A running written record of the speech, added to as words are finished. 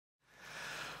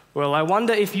Well, I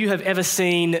wonder if you have ever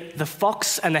seen The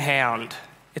Fox and the Hound.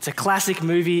 It's a classic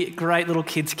movie, great little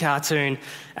kids' cartoon.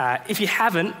 If you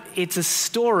haven't, it's a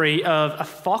story of a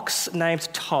fox named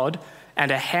Todd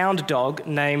and a hound dog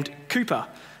named Cooper,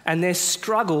 and their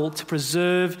struggle to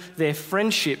preserve their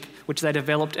friendship, which they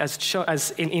developed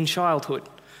in childhood.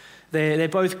 They're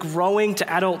both growing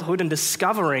to adulthood and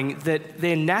discovering that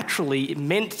they're naturally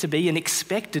meant to be and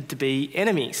expected to be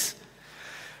enemies.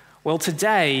 Well,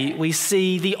 today we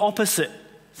see the opposite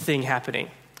thing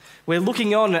happening. We're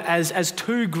looking on as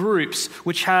two groups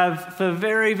which have for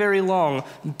very, very long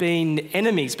been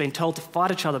enemies, been told to fight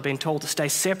each other, been told to stay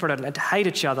separate and to hate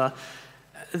each other.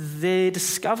 They're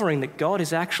discovering that God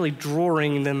is actually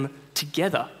drawing them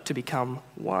together to become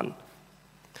one.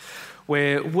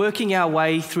 We're working our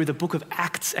way through the book of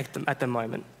Acts at the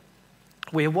moment.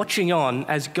 We're watching on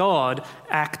as God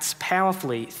acts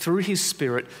powerfully through his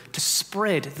Spirit to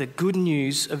spread the good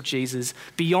news of Jesus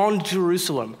beyond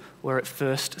Jerusalem, where it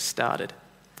first started.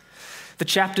 The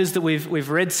chapters that we've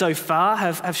read so far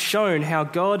have shown how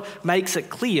God makes it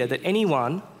clear that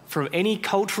anyone from any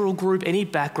cultural group, any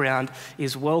background,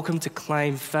 is welcome to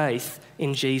claim faith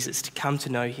in Jesus, to come to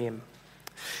know him.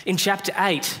 In chapter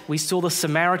 8, we saw the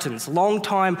Samaritans,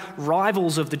 longtime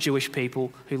rivals of the Jewish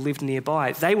people who lived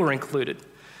nearby. They were included.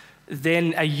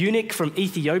 Then a eunuch from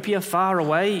Ethiopia far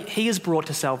away, he is brought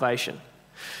to salvation.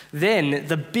 Then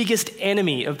the biggest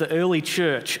enemy of the early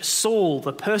church, Saul,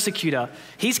 the persecutor,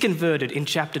 he's converted in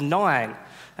chapter 9.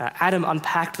 Adam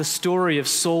unpacked the story of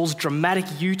Saul's dramatic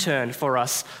U-turn for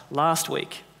us last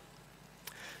week.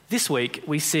 This week,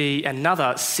 we see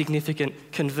another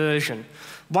significant conversion,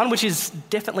 one which is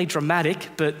definitely dramatic,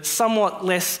 but somewhat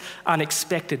less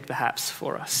unexpected perhaps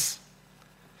for us.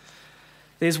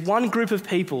 There's one group of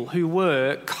people who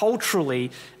were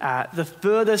culturally the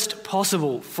furthest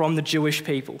possible from the Jewish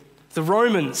people. The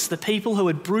Romans, the people who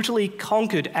had brutally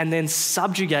conquered and then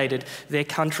subjugated their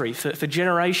country for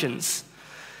generations.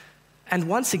 And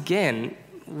once again,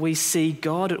 we see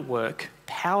God at work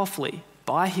powerfully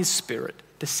by his Spirit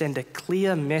to send a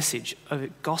clear message of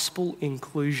gospel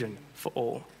inclusion for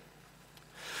all.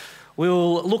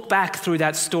 We'll look back through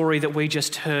that story that we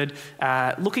just heard,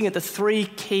 looking at the three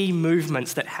key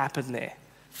movements that happen there.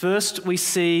 First, we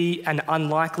see an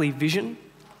unlikely vision.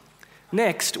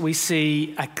 Next, we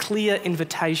see a clear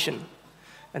invitation.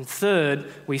 And third,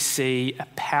 we see a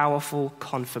powerful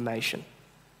confirmation.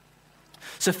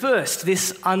 So first,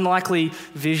 this unlikely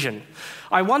vision.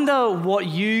 I wonder what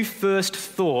you first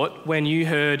thought when you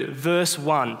heard verse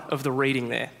 1 of the reading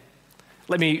there.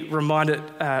 Let me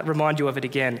remind you of it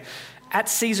again. At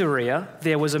Caesarea,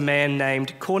 there was a man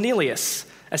named Cornelius,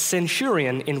 a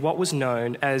centurion in what was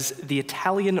known as the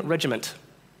Italian regiment.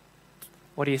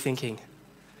 What are you thinking?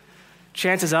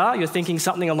 Chances are you're thinking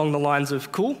something along the lines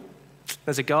of, cool,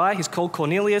 there's a guy, he's called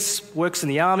Cornelius, works in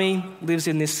the army, lives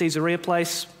in this Caesarea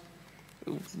place.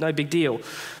 No big deal.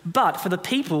 But for the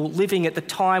people living at the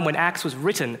time when Acts was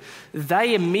written,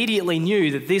 they immediately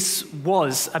knew that this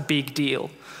was a big deal.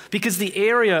 Because the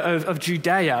area of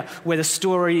Judea, where the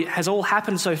story has all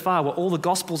happened so far, where all the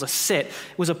Gospels are set,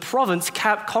 was a province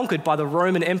conquered by the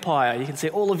Roman Empire. You can see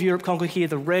all of Europe conquered here.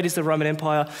 The red is the Roman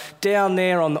Empire. Down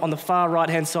there on the far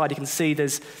right-hand side, you can see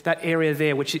there's that area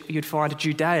there which you'd find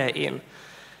Judea in.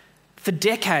 For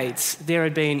decades, there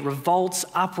had been revolts,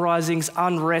 uprisings,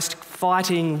 unrest,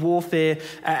 fighting, warfare,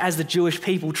 as the Jewish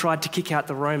people tried to kick out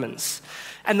the Romans.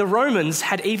 And the Romans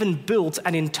had even built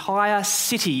an entire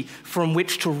city from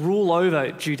which to rule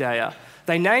over Judea.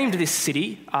 They named this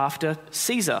city after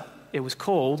Caesar. It was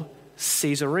called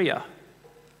Caesarea.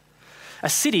 A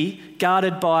city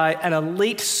guarded by an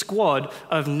elite squad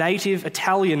of native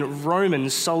Italian Roman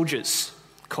soldiers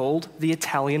called the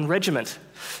Italian Regiment.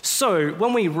 So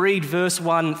when we read verse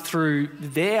 1 through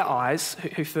their eyes,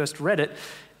 who first read it,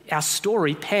 our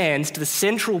story pans to the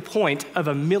central point of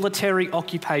a military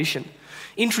occupation,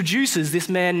 introduces this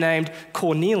man named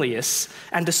Cornelius,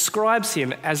 and describes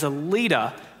him as a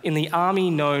leader in the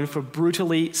army known for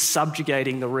brutally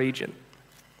subjugating the region.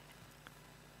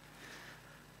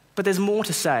 But there's more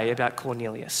to say about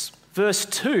Cornelius. Verse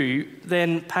 2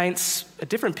 then paints a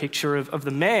different picture of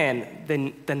the man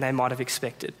than they might have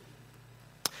expected.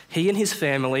 He and his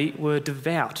family were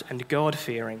devout and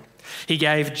God-fearing. He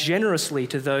gave generously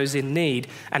to those in need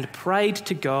and prayed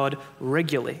to God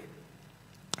regularly.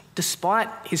 Despite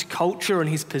his culture and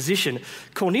his position,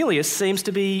 Cornelius seems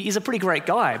to be, he's a pretty great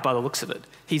guy by the looks of it.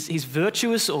 He's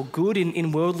virtuous or good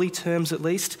in worldly terms at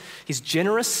least. He's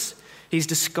generous, He's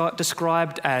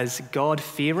described as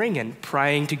God-fearing and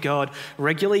praying to God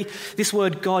regularly. This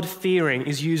word God-fearing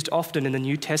is used often in the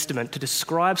New Testament to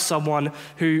describe someone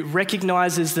who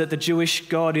recognizes that the Jewish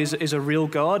God is a real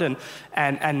God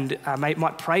and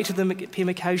might pray to him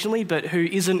occasionally, but who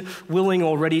isn't willing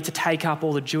or ready to take up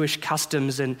all the Jewish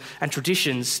customs and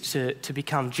traditions to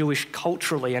become Jewish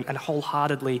culturally and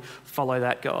wholeheartedly follow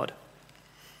that God.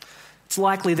 It's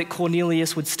likely that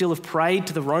Cornelius would still have prayed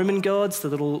to the Roman gods, the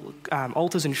little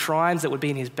altars and shrines that would be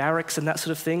in his barracks and that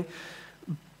sort of thing.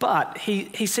 But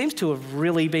he seems to have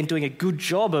really been doing a good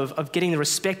job of getting the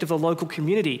respect of the local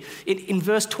community. In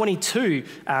verse 22,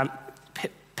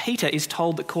 Peter is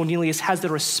told that Cornelius has the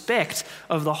respect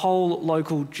of the whole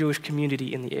local Jewish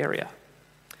community in the area.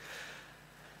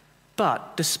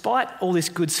 But despite all this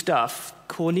good stuff,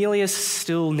 Cornelius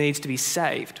still needs to be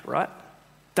saved, right?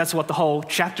 That's what the whole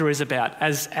chapter is about,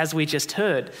 as we just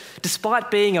heard. Despite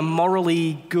being a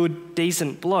morally good,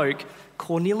 decent bloke,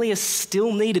 Cornelius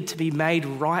still needed to be made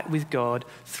right with God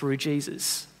through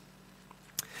Jesus.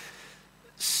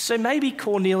 So maybe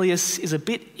Cornelius is a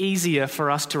bit easier for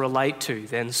us to relate to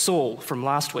than Saul from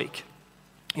last week.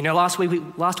 You know, last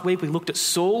week we looked at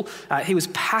Saul. He was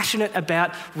passionate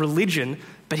about religion,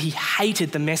 but he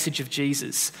hated the message of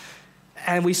Jesus.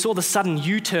 And we saw the sudden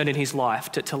U-turn in his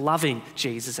life to loving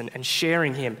Jesus and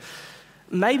sharing him.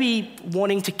 Maybe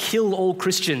wanting to kill all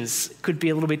Christians could be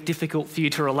a little bit difficult for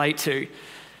you to relate to.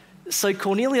 So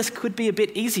Cornelius could be a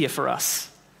bit easier for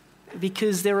us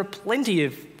because there are plenty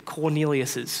of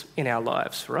Corneliuses in our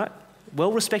lives, right?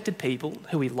 Well-respected people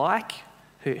who we like,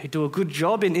 who do a good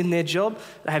job in their job.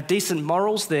 They have decent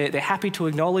morals. They're happy to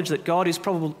acknowledge that God is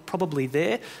probably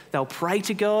there. They'll pray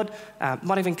to God,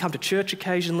 might even come to church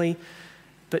occasionally.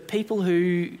 But people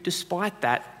who, despite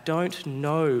that, don't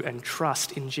know and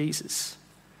trust in Jesus.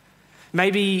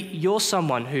 Maybe you're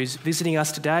someone who's visiting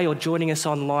us today or joining us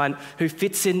online who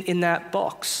fits in that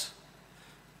box.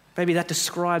 Maybe that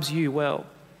describes you well.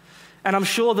 And I'm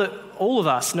sure that all of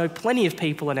us know plenty of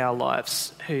people in our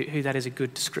lives who that is a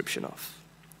good description of.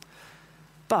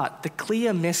 But the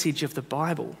clear message of the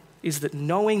Bible is that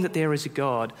knowing that there is a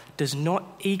God does not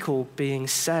equal being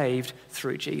saved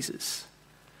through Jesus.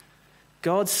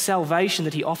 God's salvation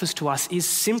that he offers to us is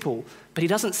simple, but he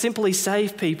doesn't simply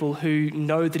save people who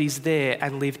know that he's there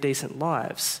and live decent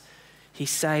lives. He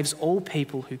saves all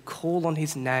people who call on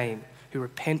his name, who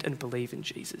repent and believe in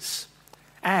Jesus.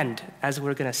 And, as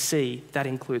we're going to see, that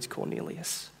includes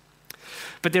Cornelius.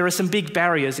 But there are some big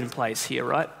barriers in place here,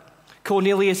 right?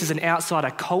 Cornelius is an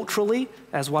outsider culturally,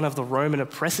 as one of the Roman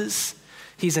oppressors.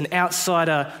 He's an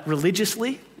outsider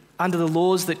religiously. Under the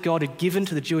laws that God had given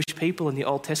to the Jewish people in the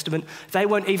Old Testament, they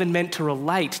weren't even meant to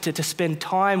relate, to spend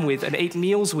time with and eat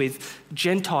meals with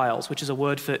Gentiles, which is a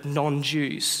word for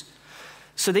non-Jews.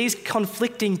 So these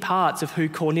conflicting parts of who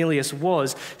Cornelius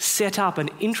was set up an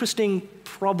interesting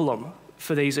problem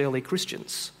for these early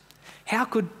Christians. How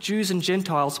could Jews and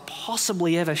Gentiles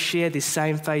possibly ever share this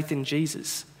same faith in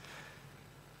Jesus?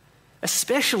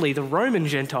 Especially the Roman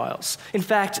Gentiles. In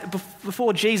fact,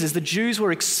 before Jesus, the Jews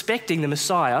were expecting the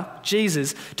Messiah,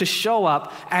 Jesus, to show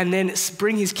up and then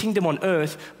bring his kingdom on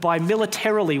earth by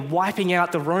militarily wiping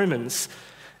out the Romans.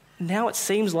 Now it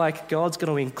seems like God's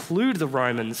going to include the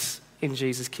Romans in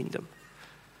Jesus' kingdom.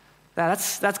 Now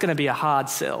that's going to be a hard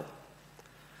sell.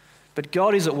 But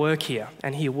God is at work here,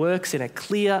 and he works in a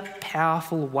clear,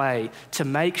 powerful way to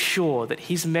make sure that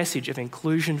his message of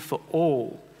inclusion for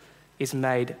all is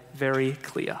made very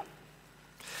clear.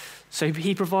 So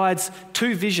he provides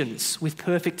two visions with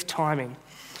perfect timing.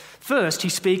 First, he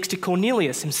speaks to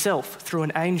Cornelius himself through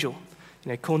an angel.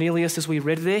 You know, Cornelius, as we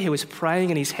read there, he was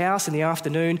praying in his house in the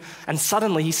afternoon, and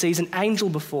suddenly he sees an angel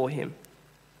before him.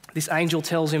 This angel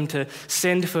tells him to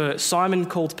send for Simon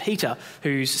called Peter,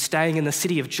 who's staying in the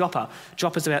city of Joppa.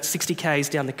 Joppa's about 60 k's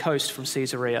down the coast from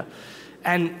Caesarea.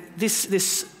 And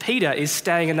this Peter is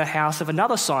staying in the house of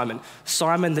another Simon,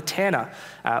 Simon the tanner.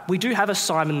 We do have a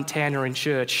Simon tanner in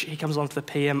church. He comes along to the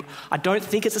PM. I don't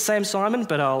think it's the same Simon,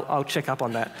 but I'll check up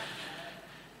on that.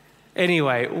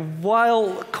 Anyway,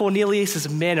 while Cornelius'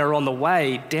 men are on the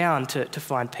way down to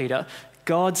find Peter,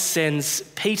 God sends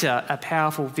Peter a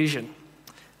powerful vision.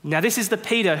 Now, this is the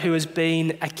Peter who has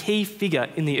been a key figure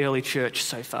in the early church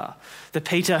so far. The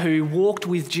Peter who walked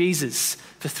with Jesus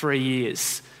for 3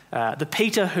 years. The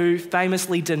Peter who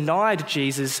famously denied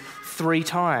Jesus 3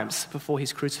 times before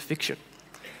his crucifixion.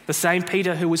 The same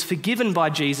Peter who was forgiven by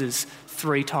Jesus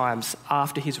 3 times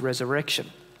after his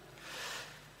resurrection.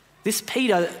 This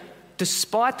Peter,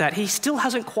 despite that, he still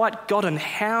hasn't quite gotten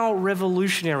how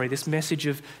revolutionary this message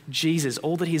of Jesus,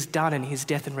 all that he's done in his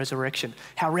death and resurrection,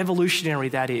 how revolutionary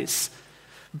that is.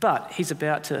 But he's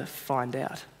about to find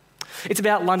out. It's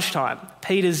about lunchtime.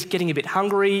 Peter's getting a bit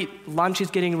hungry, lunch is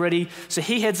getting ready, so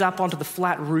he heads up onto the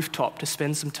flat rooftop to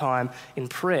spend some time in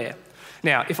prayer.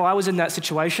 Now, if I was in that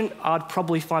situation, I'd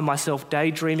probably find myself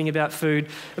daydreaming about food,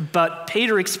 but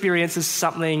Peter experiences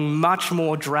something much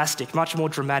more drastic, much more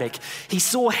dramatic. He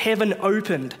saw heaven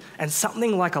opened and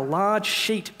something like a large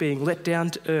sheet being let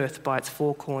down to earth by its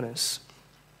four corners.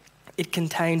 It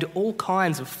contained all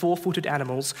kinds of four-footed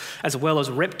animals, as well as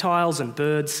reptiles and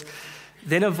birds.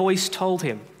 Then a voice told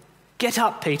him, "Get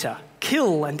up, Peter,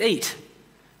 kill and eat."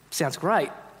 Sounds great.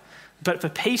 But for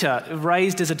Peter,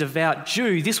 raised as a devout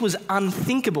Jew, this was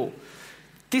unthinkable.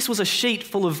 This was a sheet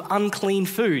full of unclean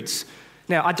foods.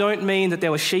 Now, I don't mean that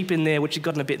there were sheep in there which had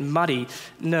gotten a bit muddy.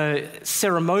 No,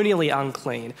 ceremonially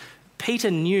unclean.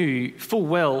 Peter knew full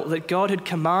well that God had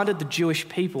commanded the Jewish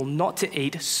people not to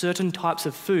eat certain types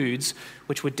of foods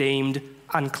which were deemed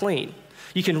unclean.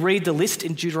 You can read the list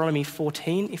in Deuteronomy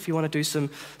 14 if you want to do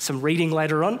some reading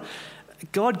later on.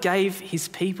 God gave his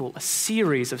people a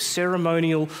series of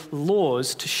ceremonial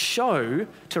laws to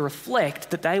reflect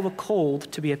that they were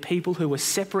called to be a people who were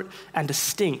separate and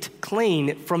distinct,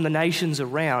 clean from the nations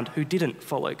around who didn't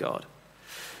follow God.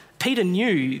 Peter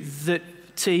knew that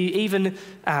eating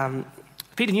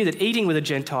with a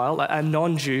Gentile, a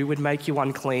non-Jew, would make you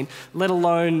unclean, let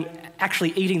alone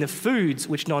actually eating the foods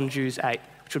which non-Jews ate,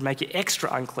 which would make you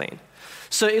extra unclean.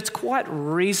 So it's quite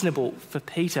reasonable for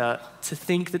Peter to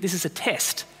think that this is a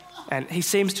test, and he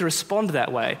seems to respond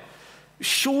that way.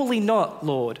 "Surely not,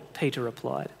 Lord," Peter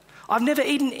replied. "I've never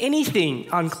eaten anything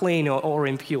unclean or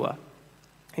impure.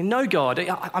 And no, God,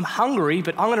 I'm hungry,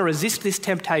 but I'm going to resist this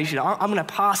temptation. I'm going to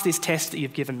pass this test that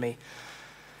you've given me."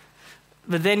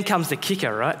 But then comes the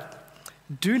kicker, right?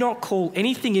 "Do not call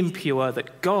anything impure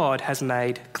that God has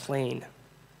made clean."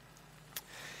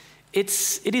 It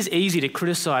is easy to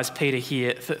criticise Peter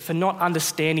here for not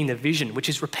understanding the vision, which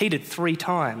is repeated 3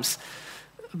 times.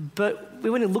 But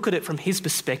when you look at it from his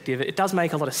perspective, it does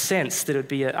make a lot of sense that it would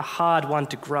be a hard one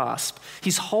to grasp.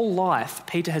 His whole life,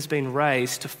 Peter has been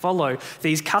raised to follow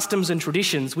these customs and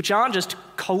traditions, which aren't just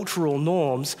cultural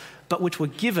norms, but which were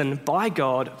given by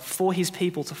God for his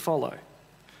people to follow.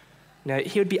 Now,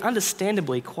 he would be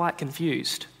understandably quite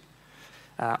confused.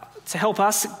 To help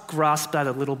us grasp that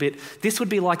a little bit, this would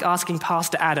be like asking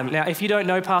Pastor Adam. Now, if you don't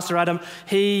know Pastor Adam,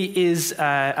 he is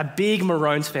a big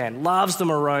Maroons fan, loves the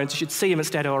Maroons. You should see him at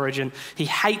State of Origin. He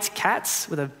hates cats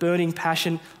with a burning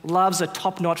passion, loves a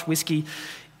top-notch whiskey.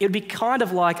 It would be kind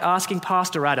of like asking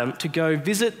Pastor Adam to go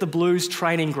visit the Blues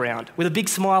training ground with a big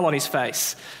smile on his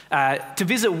face, to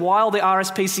visit while the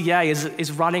RSPCA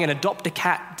is running an Adopt a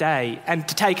Cat Day and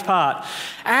to take part,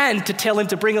 and to tell him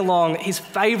to bring along his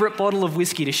favourite bottle of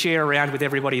whiskey to share around with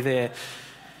everybody there.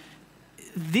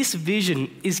 This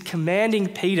vision is commanding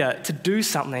Peter to do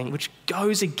something which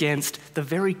goes against the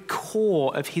very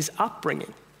core of his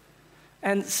upbringing.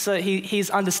 And so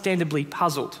he's understandably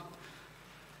puzzled.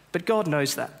 But God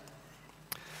knows that.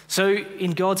 So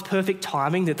in God's perfect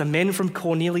timing, that the men from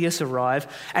Cornelius arrive,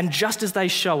 and just as they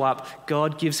show up,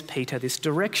 God gives Peter this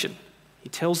direction. He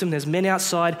tells him there's men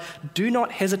outside, do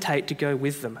not hesitate to go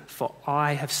with them, for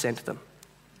I have sent them.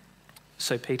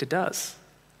 So Peter does.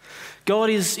 God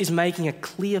is making a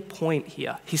clear point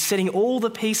here. He's setting all the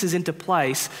pieces into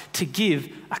place to give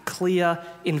a clear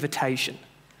invitation.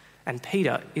 And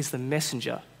Peter is the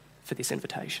messenger for this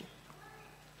invitation.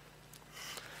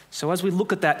 So as we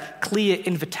look at that clear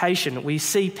invitation, we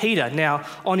see Peter now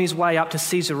on his way up to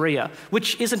Caesarea,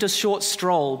 which isn't a short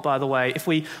stroll, by the way. If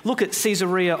we look at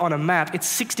Caesarea on a map, it's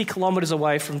 60 kilometres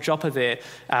away from Joppa there.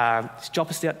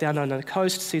 Joppa's down on the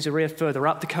coast, Caesarea further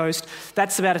up the coast.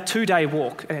 That's about a 2-day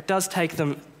walk, and it does take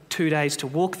them 2 days to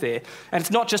walk there. And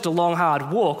it's not just a long,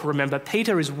 hard walk, remember.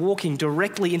 Peter is walking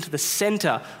directly into the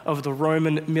centre of the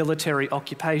Roman military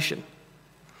occupation.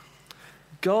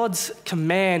 God's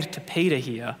command to Peter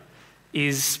here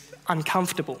is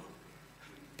uncomfortable,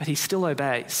 but he still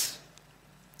obeys.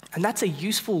 And that's a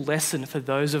useful lesson for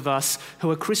those of us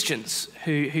who are Christians,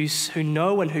 who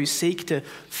know and who seek to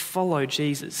follow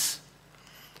Jesus.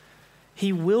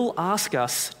 He will ask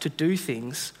us to do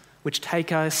things which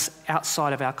take us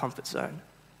outside of our comfort zone.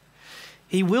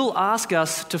 He will ask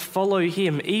us to follow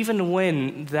him even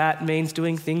when that means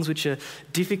doing things which are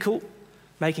difficult,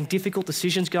 making difficult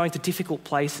decisions, going to difficult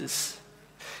places.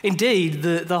 Indeed,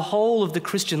 the whole of the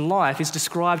Christian life is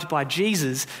described by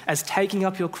Jesus as taking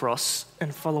up your cross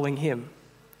and following him.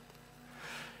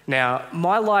 Now,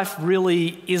 my life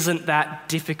really isn't that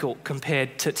difficult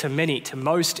compared to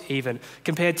most even,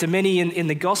 compared to many in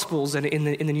the Gospels and in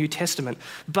the New Testament.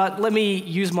 But let me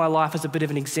use my life as a bit of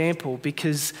an example,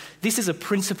 because this is a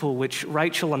principle which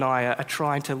Rachel and I are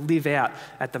trying to live out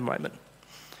at the moment.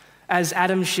 As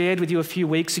Adam shared with you a few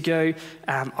weeks ago,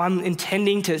 I'm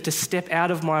intending to step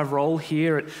out of my role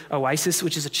here at Oasis,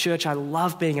 which is a church I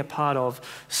love being a part of,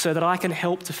 so that I can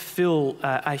help to fill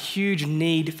a huge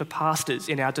need for pastors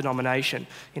in our denomination,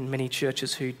 in many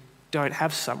churches who don't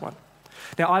have someone.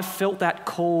 Now, I've felt that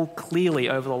call clearly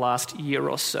over the last year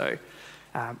or so.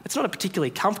 It's not a particularly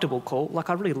comfortable call. Like,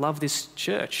 I really love this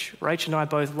church. Rach and I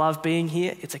both love being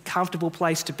here. It's a comfortable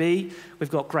place to be. We've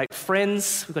got great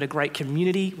friends. We've got a great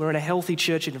community. We're in a healthy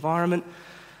church environment.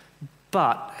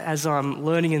 But as I'm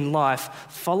learning in life,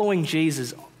 following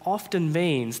Jesus often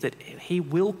means that he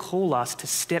will call us to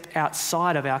step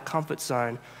outside of our comfort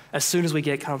zone as soon as we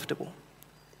get comfortable.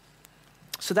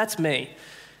 So that's me.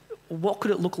 What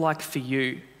could it look like for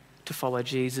you to follow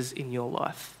Jesus in your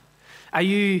life? Are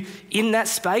you in that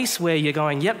space where you're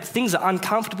going, yep, things are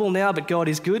uncomfortable now, but God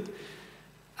is good?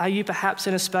 Are you perhaps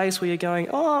in a space where you're going,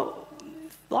 oh,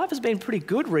 life has been pretty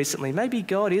good recently. Maybe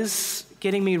God is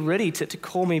getting me ready to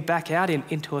call me back out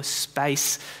into a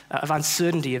space of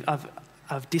uncertainty,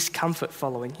 of discomfort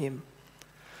following him?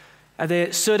 Are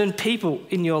there certain people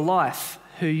in your life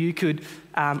who you could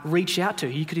reach out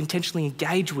to, who you could intentionally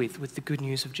engage with the good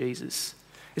news of Jesus?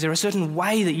 Is there a certain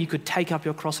way that you could take up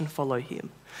your cross and follow him?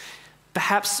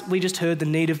 Perhaps we just heard the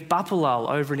need of Bapalal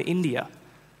over in India.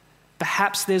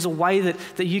 Perhaps there's a way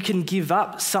that you can give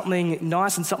up something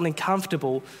nice and something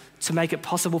comfortable to make it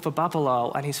possible for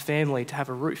Bapalal and his family to have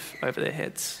a roof over their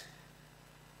heads.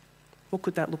 What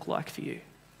could that look like for you?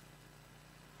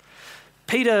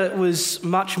 Peter was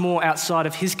much more outside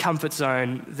of his comfort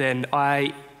zone than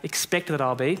I expect that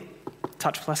I'll be.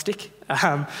 Touch plastic.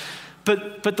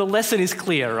 But the lesson is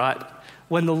clear, right?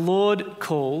 When the Lord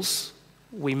calls,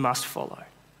 we must follow.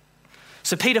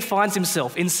 So Peter finds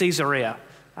himself in Caesarea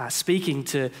speaking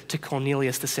to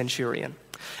Cornelius the centurion.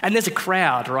 And there's a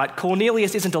crowd, right?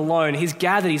 Cornelius isn't alone. He's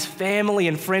gathered his family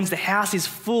and friends. The house is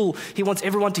full. He wants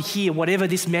everyone to hear whatever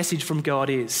this message from God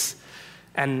is.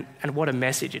 And what a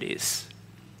message it is.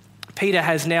 Peter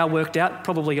has now worked out,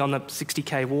 probably on the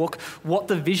 60K walk, what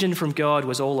the vision from God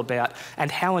was all about and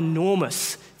how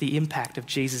enormous the impact of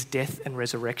Jesus' death and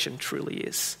resurrection truly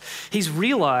is. He's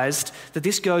realised that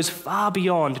this goes far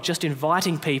beyond just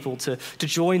inviting people to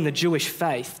join the Jewish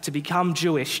faith, to become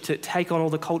Jewish, to take on all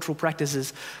the cultural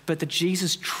practices, but that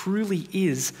Jesus truly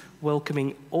is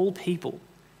welcoming all people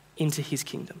into his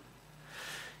kingdom.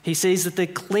 He sees that the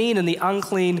clean and the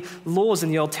unclean laws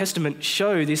in the Old Testament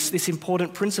show this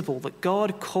important principle that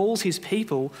God calls his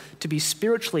people to be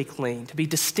spiritually clean, to be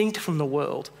distinct from the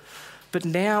world. But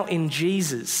now in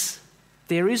Jesus,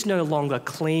 there is no longer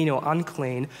clean or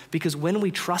unclean, because when we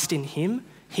trust in him,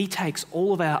 he takes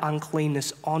all of our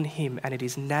uncleanness on him and it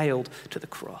is nailed to the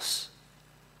cross.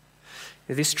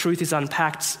 This truth is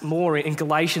unpacked more in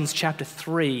Galatians chapter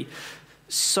 3.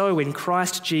 So in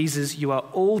Christ Jesus, you are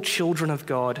all children of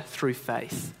God through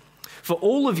faith. For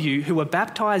all of you who are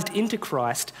baptized into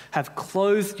Christ have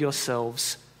clothed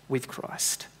yourselves with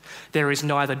Christ. There is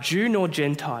neither Jew nor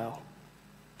Gentile,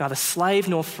 neither slave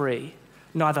nor free,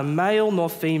 neither male nor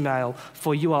female,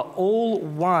 for you are all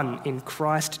one in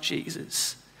Christ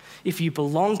Jesus. If you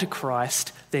belong to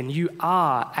Christ, then you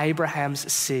are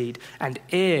Abraham's seed and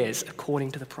heirs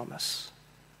according to the promise.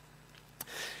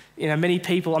 You know, many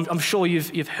people, I'm sure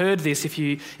you've heard this if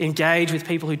you engage with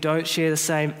people who don't share the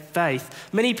same faith.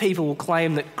 Many people will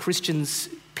claim that Christians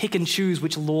pick and choose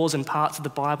which laws and parts of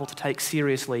the Bible to take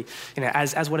seriously,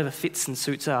 as whatever fits and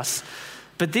suits us.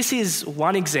 But this is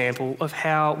one example of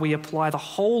how we apply the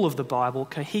whole of the Bible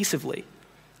cohesively,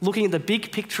 looking at the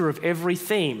big picture of every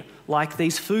theme, like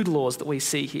these food laws that we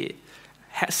see here,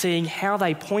 seeing how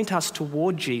they point us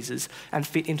toward Jesus and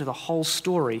fit into the whole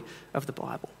story of the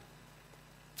Bible.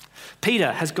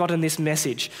 Peter has gotten this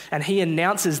message and he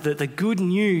announces the good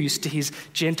news to his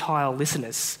Gentile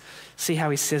listeners. See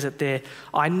how he says it there.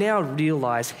 I now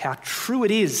realize how true it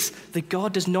is that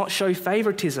God does not show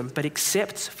favoritism, but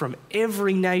accepts from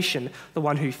every nation the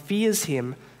one who fears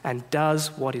him and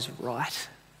does what is right.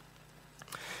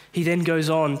 He then goes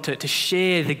on to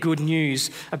share the good news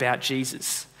about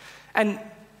Jesus. And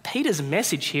Peter's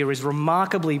message here is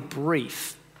remarkably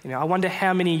brief. I wonder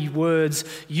how many words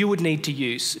you would need to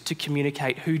use to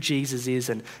communicate who Jesus is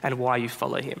and why you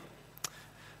follow him.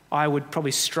 I would probably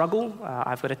struggle.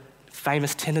 I've got a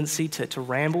famous tendency to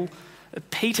ramble.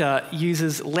 Peter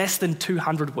uses less than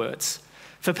 200 words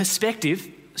For perspective,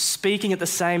 speaking at the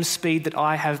same speed that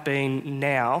I have been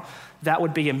now, that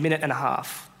would be a minute and a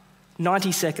half,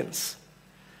 90 seconds.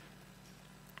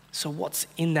 So what's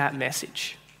in that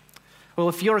message? Well,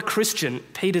 if you're a Christian,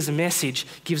 Peter's message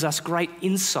gives us great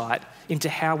insight into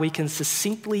how we can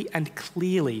succinctly and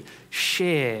clearly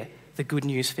share the good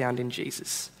news found in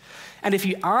Jesus. And if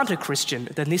you aren't a Christian,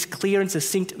 then this clear and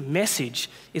succinct message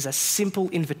is a simple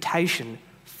invitation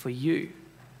for you.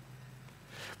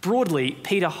 Broadly,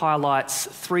 Peter highlights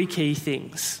three key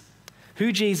things: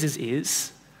 who Jesus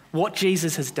is, what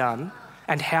Jesus has done,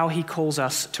 and how he calls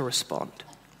us to respond.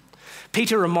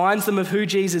 Peter reminds them of who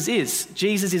Jesus is.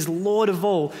 Jesus is Lord of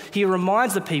all. He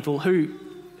reminds the people who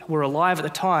were alive at the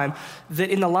time that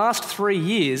in the last 3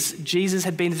 years, Jesus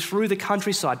had been through the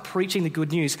countryside preaching the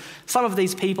good news. Some of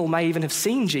these people may even have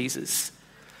seen Jesus.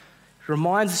 He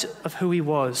reminds of who he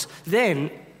was.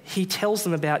 Then he tells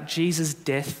them about Jesus'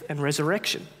 death and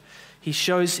resurrection. He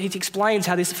explains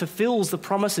how this fulfills the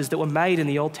promises that were made in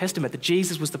the Old Testament, that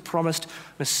Jesus was the promised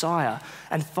Messiah.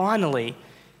 And finally,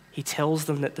 he tells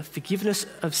them that the forgiveness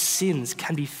of sins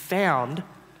can be found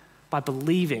by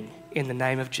believing in the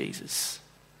name of Jesus.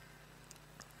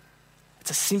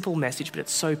 It's a simple message, but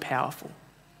it's so powerful.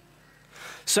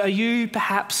 So are you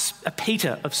perhaps a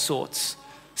Peter of sorts,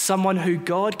 someone who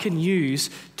God can use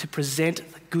to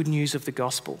present the good news of the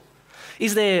gospel?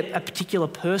 Is there a particular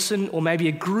person or maybe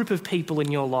a group of people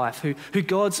in your life who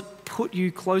God's put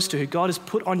you close to, who God has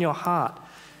put on your heart,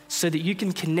 so that you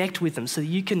can connect with them, so that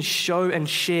you can show and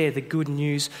share the good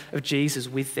news of Jesus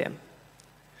with them?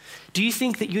 Do you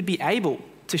think that you'd be able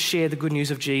to share the good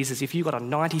news of Jesus if you got a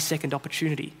 90-second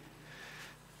opportunity?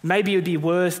 Maybe it would be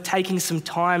worth taking some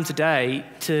time today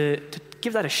to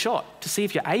give that a shot, to see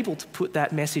if you're able to put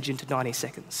that message into 90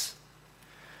 seconds.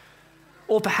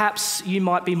 Or perhaps you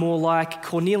might be more like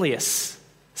Cornelius,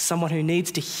 someone who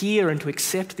needs to hear and to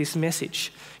accept this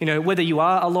message. You know, whether you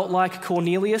are a lot like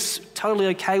Cornelius, totally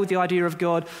okay with the idea of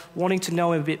God, wanting to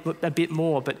know him a bit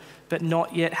more, but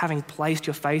not yet having placed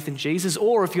your faith in Jesus,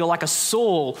 or if you're like a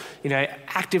Saul,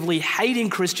 actively hating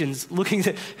Christians, looking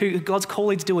at who God's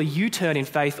calling to do a U-turn in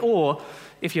faith, or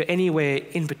if you're anywhere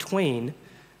in between,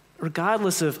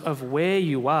 regardless of where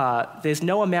you are, there's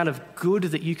no amount of good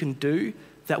that you can do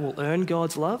that will earn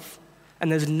God's love.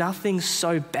 And there's nothing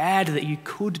so bad that you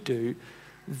could do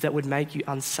that would make you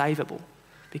unsavable,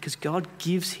 because God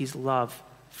gives his love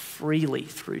freely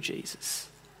through Jesus.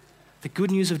 The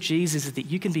good news of Jesus is that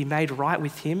you can be made right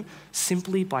with him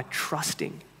simply by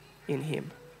trusting in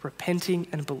him, repenting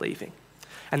and believing.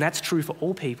 And that's true for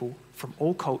all people from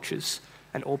all cultures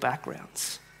and all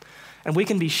backgrounds. And we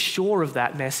can be sure of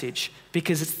that message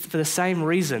because it's for the same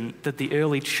reason that the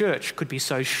early church could be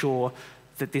so sure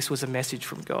that this was a message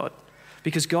from God.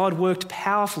 Because God worked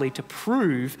powerfully to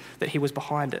prove that he was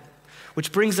behind it.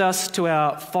 Which brings us to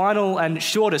our final and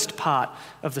shortest part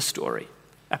of the story,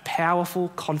 a powerful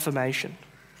confirmation.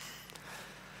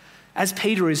 As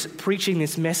Peter is preaching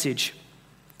this message,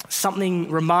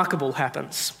 something remarkable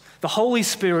happens. The Holy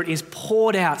Spirit is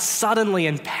poured out suddenly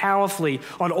and powerfully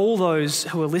on all those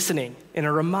who are listening in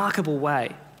a remarkable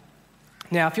way.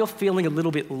 Now, if you're feeling a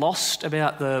little bit lost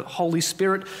about the Holy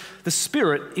Spirit, the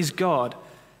Spirit is God.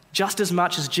 Just as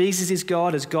much as Jesus is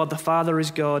God, as God the Father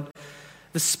is God,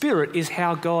 the Spirit is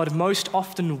how God most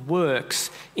often works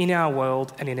in our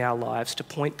world and in our lives to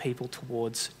point people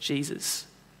towards Jesus.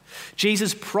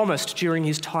 Jesus promised during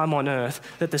his time on earth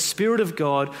that the Spirit of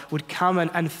God would come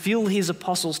and fill his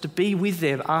apostles to be with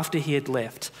them after he had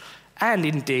left. And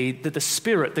indeed, that the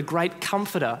Spirit, the great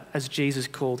comforter, as Jesus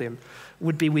called him,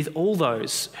 would be with all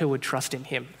those who would trust in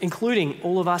him, including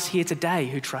all of us here today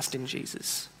who trust in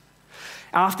Jesus.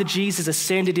 After Jesus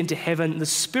ascended into heaven, the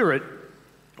Spirit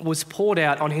was poured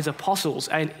out on his apostles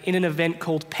in an event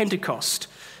called Pentecost,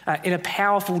 in a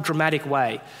powerful, dramatic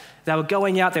way. They were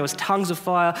going out, there was tongues of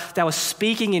fire, they were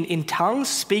speaking in tongues,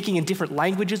 speaking in different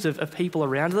languages of people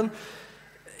around them.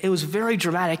 It was very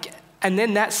dramatic. And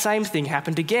then that same thing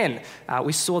happened again.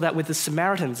 We saw that with the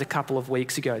Samaritans a couple of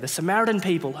weeks ago. The Samaritan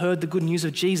people heard the good news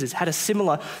of Jesus, had a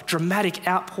similar dramatic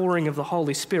outpouring of the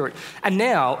Holy Spirit. And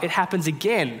now it happens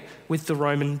again with the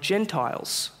Roman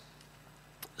Gentiles.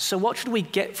 So what should we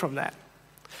get from that?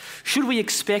 Should we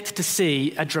expect to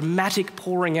see a dramatic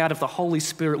pouring out of the Holy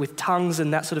Spirit with tongues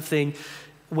and that sort of thing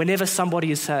whenever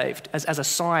somebody is saved, as a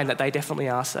sign that they definitely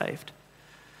are saved?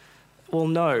 Well,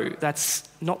 no, that's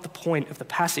not the point of the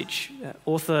passage.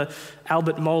 Author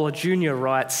Albert Mohler Jr.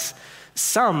 writes,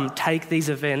 "Some take these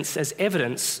events as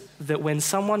evidence that when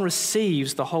someone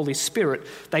receives the Holy Spirit,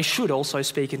 they should also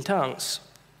speak in tongues."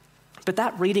 But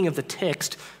that reading of the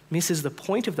text misses the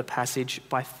point of the passage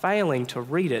by failing to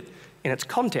read it in its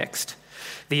context.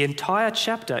 The entire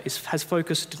chapter has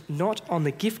focused not on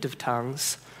the gift of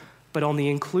tongues, but on the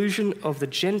inclusion of the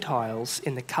Gentiles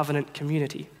in the covenant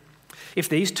community. If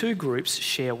these two groups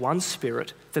share one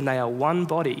spirit, then they are one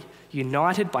body,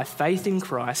 united by faith in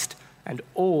Christ and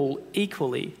all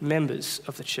equally members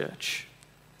of the church.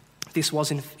 This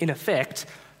was, in effect,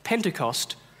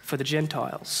 Pentecost for the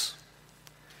Gentiles.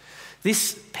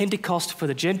 This Pentecost for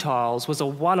the Gentiles was a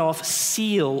one-off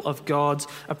seal of God's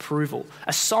approval,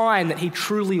 a sign that he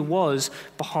truly was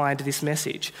behind this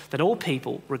message, that all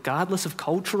people, regardless of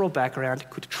culture or background,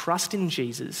 could trust in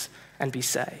Jesus and be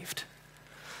saved.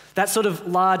 That sort of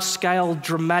large-scale,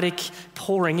 dramatic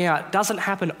pouring out doesn't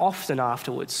happen often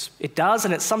afterwards. It does,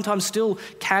 and it sometimes still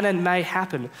can and may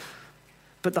happen.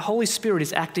 But the Holy Spirit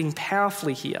is acting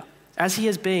powerfully here, as he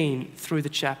has been through the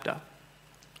chapter,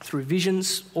 through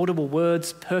visions, audible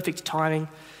words, perfect timing.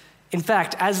 In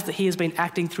fact, as he has been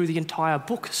acting through the entire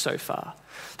book so far.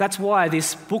 That's why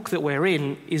this book that we're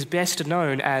in is best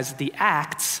known as the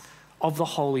Acts of the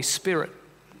Holy Spirit,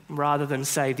 rather than,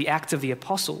 say, the Acts of the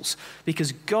Apostles,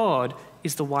 because God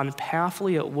is the one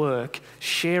powerfully at work,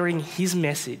 sharing his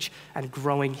message and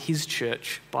growing his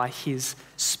church by his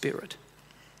Spirit.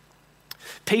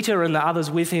 Peter and the others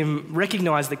with him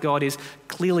recognize that God is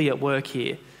clearly at work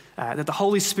here, that the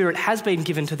Holy Spirit has been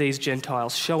given to these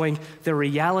Gentiles, showing the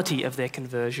reality of their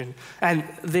conversion, and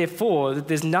therefore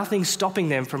there's nothing stopping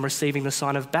them from receiving the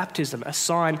sign of baptism, a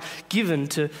sign given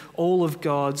to all of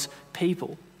God's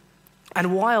people.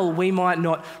 And while we might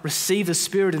not receive the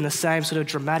Spirit in the same sort of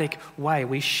dramatic way,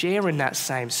 we share in that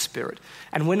same Spirit.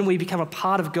 And when we become a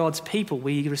part of God's people,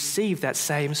 we receive that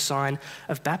same sign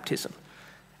of baptism.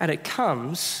 And it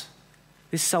comes,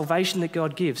 this salvation that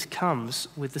God gives comes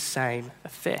with the same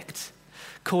effect.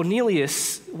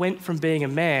 Cornelius went from being a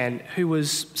man who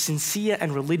was sincere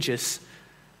and religious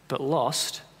but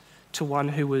lost to one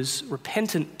who was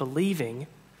repentant, believing,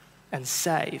 and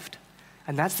saved.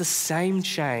 And that's the same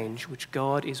change which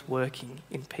God is working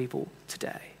in people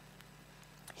today.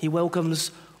 He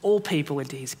welcomes all people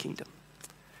into his kingdom.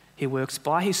 He works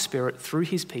by his Spirit through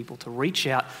his people to reach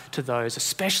out to those,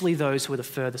 especially those who are the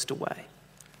furthest away.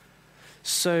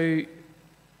 So,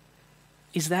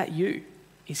 is that you?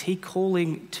 Is he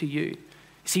calling to you?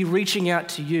 Is he reaching out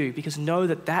to you? Because know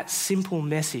that that simple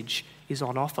message is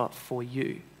on offer for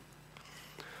you.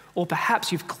 Or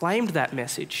perhaps you've claimed that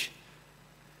message.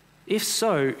 If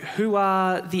so, who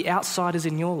are the outsiders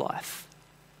in your life?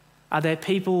 Are there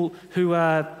people who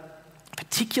are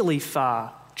particularly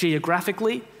far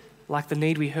geographically, like the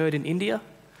need we heard in India,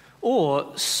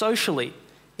 or socially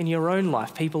in your own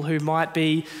life, people who might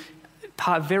be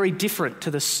very different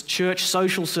to the church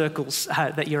social circles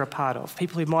that you're a part of,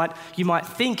 people who you might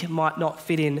think might not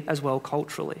fit in as well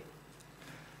culturally?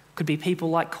 Could be people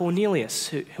like Cornelius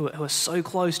who are so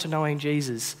close to knowing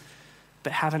Jesus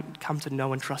but haven't come to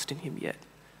know and trust in him yet.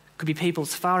 Could be people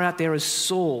as far out there as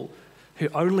Saul, who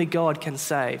only God can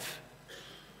save.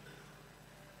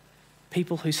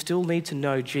 People who still need to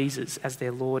know Jesus as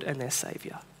their Lord and their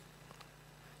Saviour.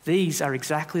 These are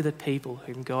exactly the people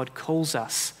whom God calls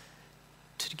us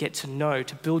to get to know,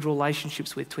 to build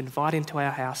relationships with, to invite into our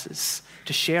houses,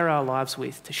 to share our lives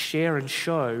with, to share and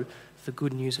show the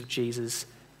good news of Jesus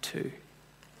too.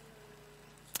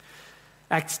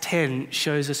 Acts 10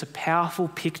 shows us a powerful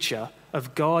picture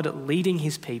of God leading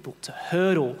his people to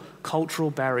hurdle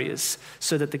cultural barriers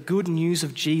so that the good news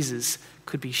of Jesus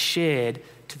could be shared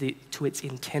to its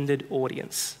intended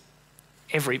audience,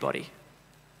 everybody.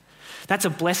 That's a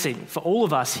blessing for all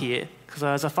of us here,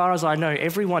 because as far as I know,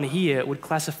 everyone here would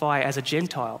classify as a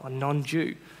Gentile, a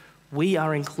non-Jew. We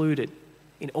are included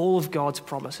in all of God's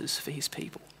promises for his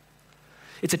people.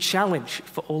 It's a challenge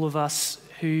for all of us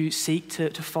who seek to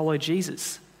follow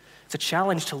Jesus. It's a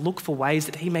challenge to look for ways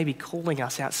that he may be calling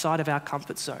us outside of our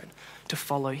comfort zone to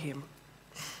follow him.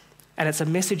 And it's a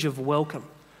message of welcome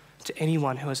to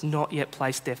anyone who has not yet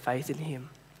placed their faith in him.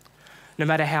 No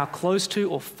matter how close to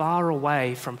or far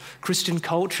away from Christian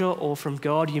culture or from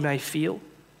God you may feel,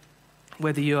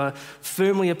 whether you are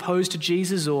firmly opposed to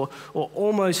Jesus or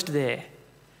almost there,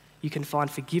 you can find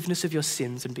forgiveness of your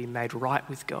sins and be made right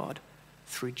with God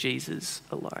through Jesus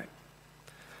alone.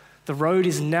 The road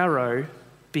is narrow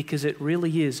because it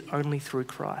really is only through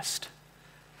Christ,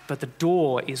 but the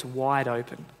door is wide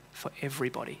open for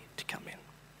everybody to come in.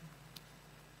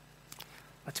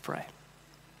 Let's pray.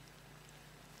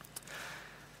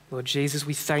 Lord Jesus,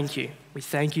 we thank you. We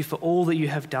thank you for all that you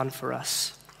have done for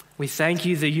us. We thank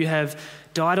you that you have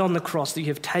died on the cross, that you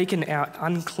have taken our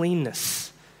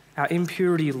uncleanness, our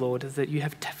impurity, Lord, that you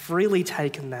have freely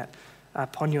taken that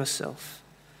upon yourself.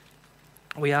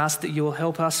 We ask that you will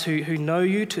help us who know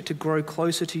you to grow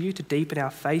closer to you, to deepen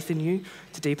our faith in you,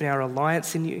 to deepen our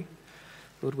reliance in you.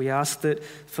 Lord, we ask that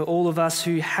for all of us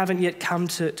who haven't yet come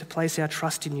to place our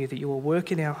trust in you, that you will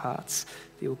work in our hearts,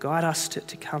 that you will guide us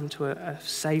to come to a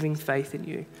saving faith in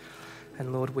you.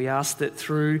 And Lord, we ask that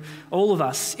through all of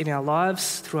us in our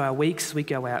lives, through our weeks as we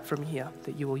go out from here,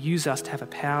 that you will use us to have a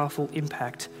powerful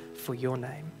impact for your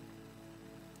name.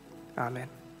 Amen.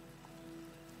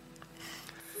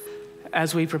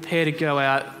 As we prepare to go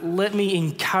out, let me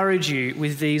encourage you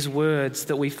with these words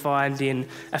that we find in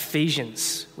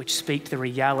Ephesians, which speak to the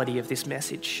reality of this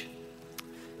message.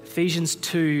 Ephesians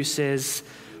 2 says,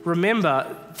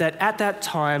 "Remember that at that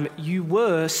time you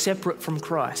were separate from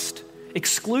Christ,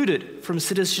 excluded from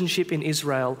citizenship in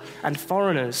Israel and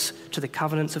foreigners to the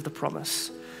covenants of the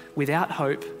promise, without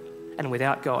hope and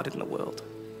without God in the world.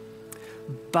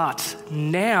 But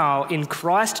now in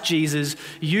Christ Jesus,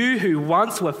 you who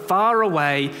once were far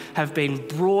away have been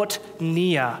brought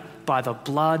near by the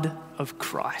blood of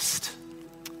Christ."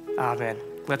 Amen.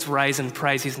 Let's raise and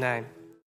praise his name.